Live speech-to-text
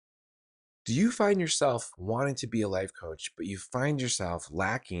Do you find yourself wanting to be a life coach, but you find yourself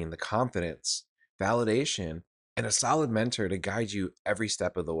lacking the confidence, validation, and a solid mentor to guide you every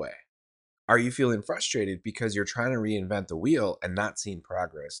step of the way? Are you feeling frustrated because you're trying to reinvent the wheel and not seeing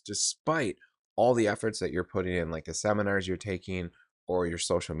progress despite all the efforts that you're putting in, like the seminars you're taking or your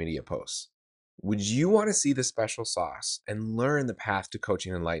social media posts? Would you want to see the special sauce and learn the path to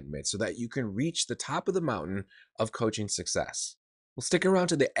coaching enlightenment so that you can reach the top of the mountain of coaching success? Well, stick around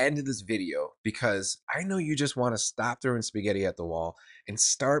to the end of this video because I know you just want to stop throwing spaghetti at the wall and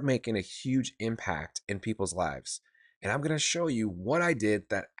start making a huge impact in people's lives. And I'm going to show you what I did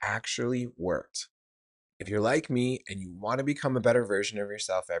that actually worked. If you're like me and you want to become a better version of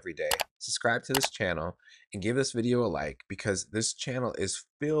yourself every day, subscribe to this channel and give this video a like because this channel is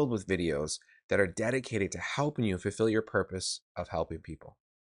filled with videos that are dedicated to helping you fulfill your purpose of helping people.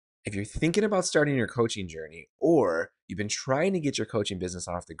 If you're thinking about starting your coaching journey, or you've been trying to get your coaching business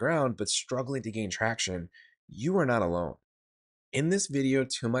off the ground but struggling to gain traction, you are not alone. In this video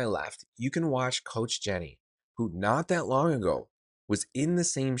to my left, you can watch Coach Jenny, who not that long ago was in the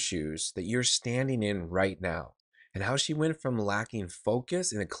same shoes that you're standing in right now, and how she went from lacking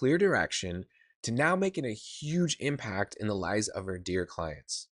focus and a clear direction to now making a huge impact in the lives of her dear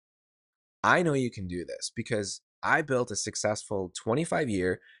clients. I know you can do this because I built a successful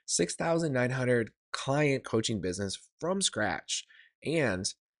 25-year, 6,900 client coaching business from scratch. And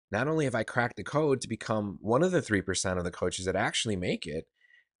not only have I cracked the code to become one of the 3% of the coaches that actually make it,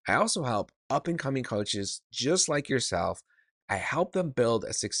 I also help up and coming coaches just like yourself. I help them build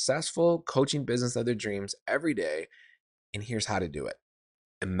a successful coaching business of their dreams every day. And here's how to do it.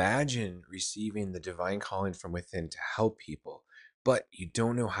 Imagine receiving the divine calling from within to help people, but you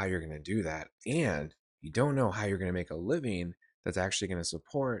don't know how you're going to do that. And you don't know how you're going to make a living that's actually going to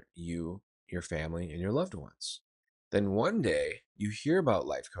support you, your family, and your loved ones. Then one day you hear about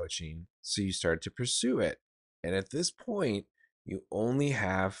life coaching, so you start to pursue it. And at this point, you only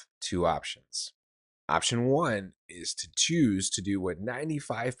have two options. Option one is to choose to do what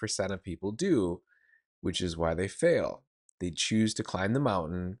 95% of people do, which is why they fail. They choose to climb the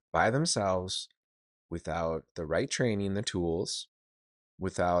mountain by themselves without the right training, the tools,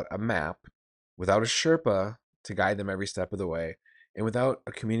 without a map, without a Sherpa to guide them every step of the way, and without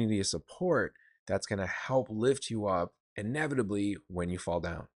a community of support that's going to help lift you up inevitably when you fall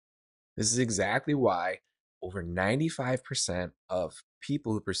down. This is exactly why over 95% of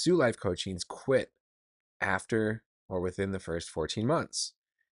people who pursue life coaching quit after or within the first 14 months.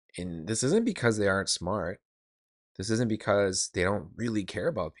 And this isn't because they aren't smart. This isn't because they don't really care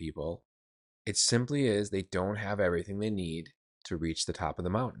about people. It simply is they don't have everything they need to reach the top of the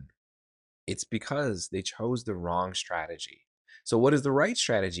mountain. It's because they chose the wrong strategy. So, what is the right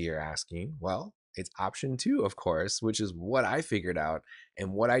strategy, you're asking? Well, it's option two, of course, which is what I figured out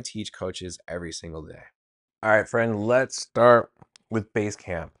and what I teach coaches every single day. All right, friend, let's start with base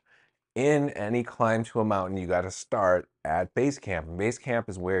camp. In any climb to a mountain, you got to start at base camp. And base camp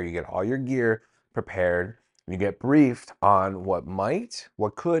is where you get all your gear prepared. You get briefed on what might,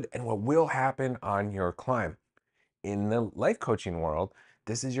 what could, and what will happen on your climb. In the life coaching world,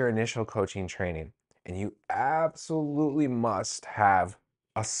 this is your initial coaching training. And you absolutely must have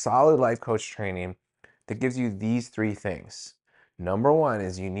a solid life coach training that gives you these three things. Number one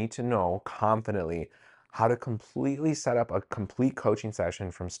is you need to know confidently how to completely set up a complete coaching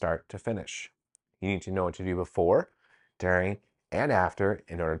session from start to finish. You need to know what to do before, during, and after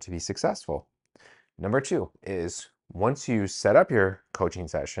in order to be successful. Number two is once you set up your coaching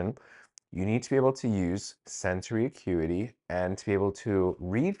session, you need to be able to use sensory acuity and to be able to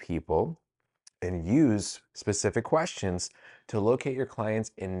read people and use specific questions to locate your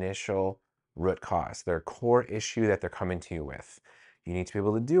client's initial root cause, their core issue that they're coming to you with. You need to be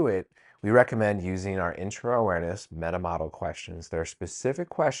able to do it. We recommend using our intro awareness meta model questions. There are specific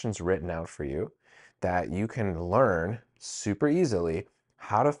questions written out for you that you can learn super easily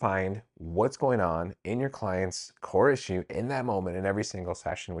how to find what's going on in your client's core issue in that moment in every single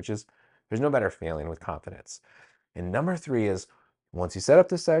session, which is there's no better feeling with confidence. And number three is once you set up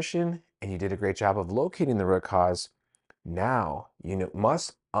the session and you did a great job of locating the root cause, now you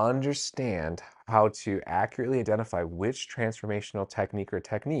must understand how to accurately identify which transformational technique or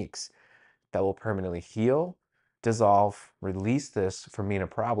techniques that will permanently heal, dissolve, release this from being a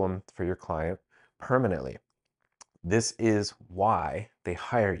problem for your client permanently. This is why they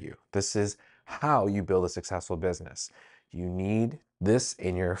hire you. This is how you build a successful business. You need this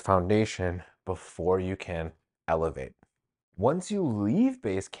in your foundation before you can elevate. Once you leave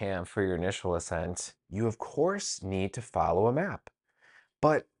base camp for your initial ascent, you of course need to follow a map.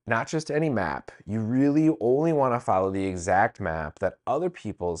 But Not just any map. You really only want to follow the exact map that other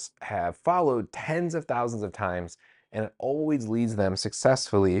people's have followed tens of thousands of times, and it always leads them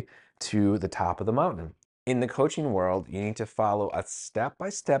successfully to the top of the mountain. In the coaching world, you need to follow a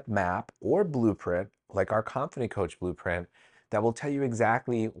step-by-step map or blueprint, like our Confident Coach blueprint, that will tell you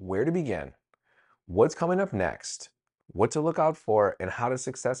exactly where to begin, what's coming up next, what to look out for, and how to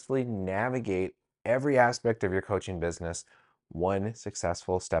successfully navigate every aspect of your coaching business one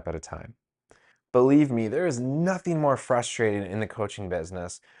successful step at a time. Believe me, there is nothing more frustrating in the coaching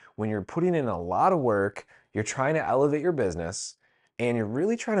business when you're putting in a lot of work, you're trying to elevate your business, and you're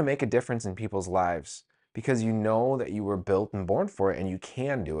really trying to make a difference in people's lives because you know that you were built and born for it and you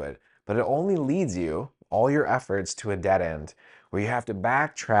can do it. But it only leads you, all your efforts, to a dead end where you have to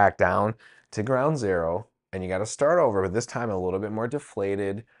backtrack down to ground zero and you got to start over, but this time a little bit more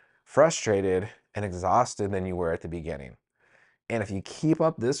deflated, frustrated, and exhausted than you were at the beginning. And if you keep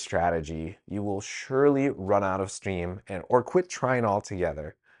up this strategy, you will surely run out of steam or quit trying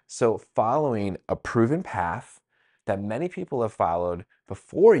altogether. So following a proven path that many people have followed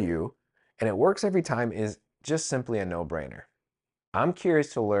before you, and it works every time, is just simply a no-brainer. I'm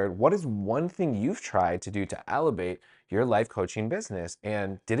curious to learn, what is one thing you've tried to do to elevate your life coaching business?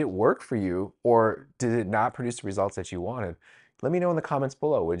 And did it work for you, or did it not produce the results that you wanted? Let me know in the comments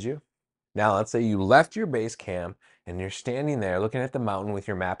below, would you? Now, let's say you left your base camp and you're standing there looking at the mountain with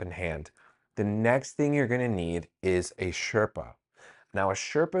your map in hand. The next thing you're going to need is a Sherpa. Now, a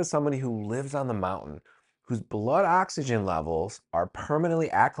Sherpa is somebody who lives on the mountain, whose blood oxygen levels are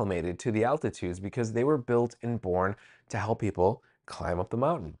permanently acclimated to the altitudes because they were built and born to help people climb up the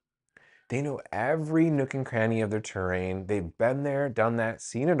mountain. They know every nook and cranny of their terrain. They've been there, done that,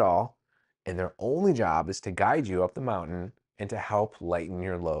 seen it all, and their only job is to guide you up the mountain and to help lighten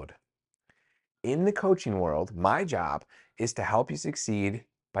your load. In the coaching world, my job is to help you succeed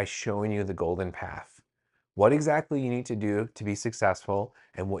by showing you the golden path. What exactly you need to do to be successful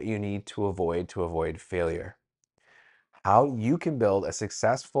and what you need to avoid failure. How you can build a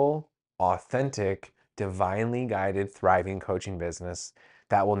successful, authentic, divinely guided, thriving coaching business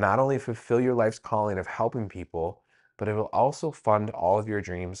that will not only fulfill your life's calling of helping people, but it will also fund all of your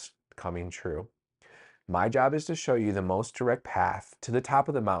dreams coming true. My job is to show you the most direct path to the top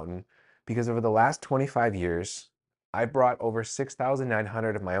of the mountain because over the last 25 years, I brought over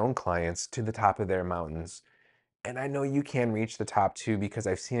 6,900 of my own clients to the top of their mountains. And I know you can reach the top too because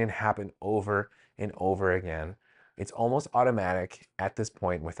I've seen it happen over and over again. It's almost automatic at this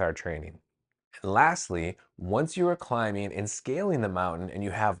point with our training. And lastly, once you are climbing and scaling the mountain and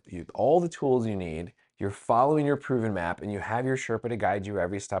you have all the tools you need, you're following your proven map and you have your Sherpa to guide you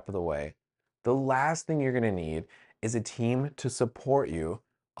every step of the way, the last thing you're going to need is a team to support you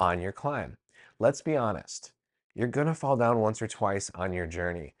on your climb. Let's be honest, you're going to fall down once or twice on your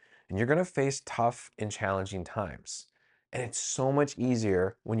journey and you're going to face tough and challenging times. And it's so much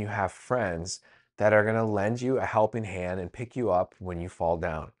easier when you have friends that are going to lend you a helping hand and pick you up when you fall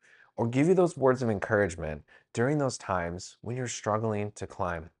down, or give you those words of encouragement during those times when you're struggling to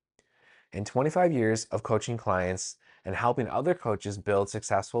climb. In 25 years of coaching clients and helping other coaches build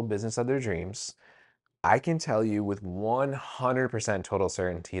successful business of their dreams, I can tell you with 100% total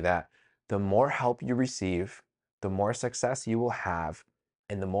certainty that the more help you receive, the more success you will have,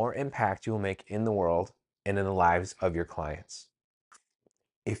 and the more impact you will make in the world and in the lives of your clients.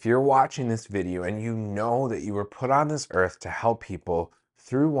 If you're watching this video and you know that you were put on this earth to help people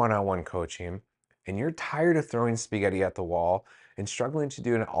through one-on-one coaching, and you're tired of throwing spaghetti at the wall and struggling to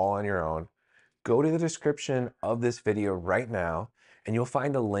do it all on your own, go to the description of this video right now and you'll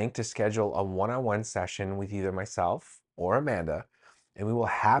find a link to schedule a one-on-one session with either myself or Amanda, and we will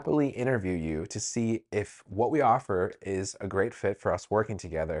happily interview you to see if what we offer is a great fit for us working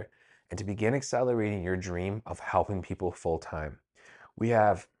together and to begin accelerating your dream of helping people full-time. We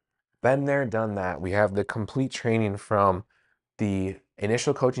have been there, done that. We have the complete training from the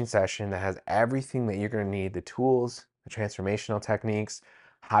initial coaching session that has everything that you're going to need, the tools, the transformational techniques,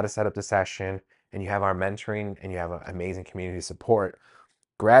 how to set up the session, and you have our mentoring and you have an amazing community support.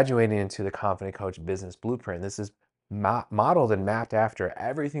 Graduating into the Confident Coach Business Blueprint, this is modeled and mapped after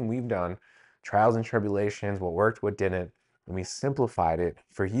everything we've done, trials and tribulations, what worked, what didn't, and we simplified it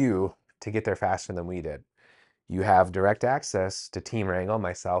for you to get there faster than we did. You have direct access to Team Wrangle,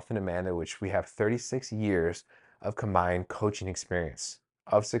 myself and Amanda, which we have 36 years of combined coaching experience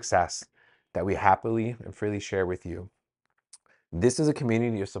of success that we happily and freely share with you. This is a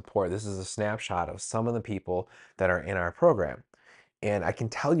community of support. This is a snapshot of some of the people that are in our program. And I can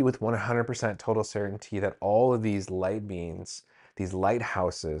tell you with 100% total certainty that all of these light beings, these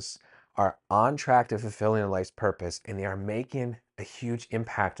lighthouses, are on track to fulfilling their life's purpose, and they are making a huge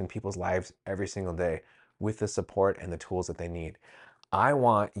impact in people's lives every single day with the support and the tools that they need. I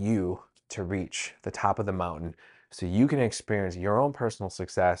want you to reach the top of the mountain so you can experience your own personal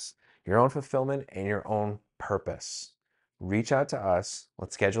success, your own fulfillment, and your own purpose. Reach out to us.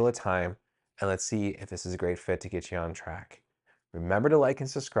 Let's schedule a time and let's see if this is a great fit to get you on track. Remember to like and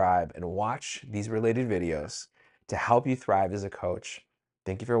subscribe and watch these related videos to help you thrive as a coach.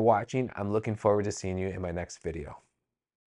 Thank you for watching. I'm looking forward to seeing you in my next video.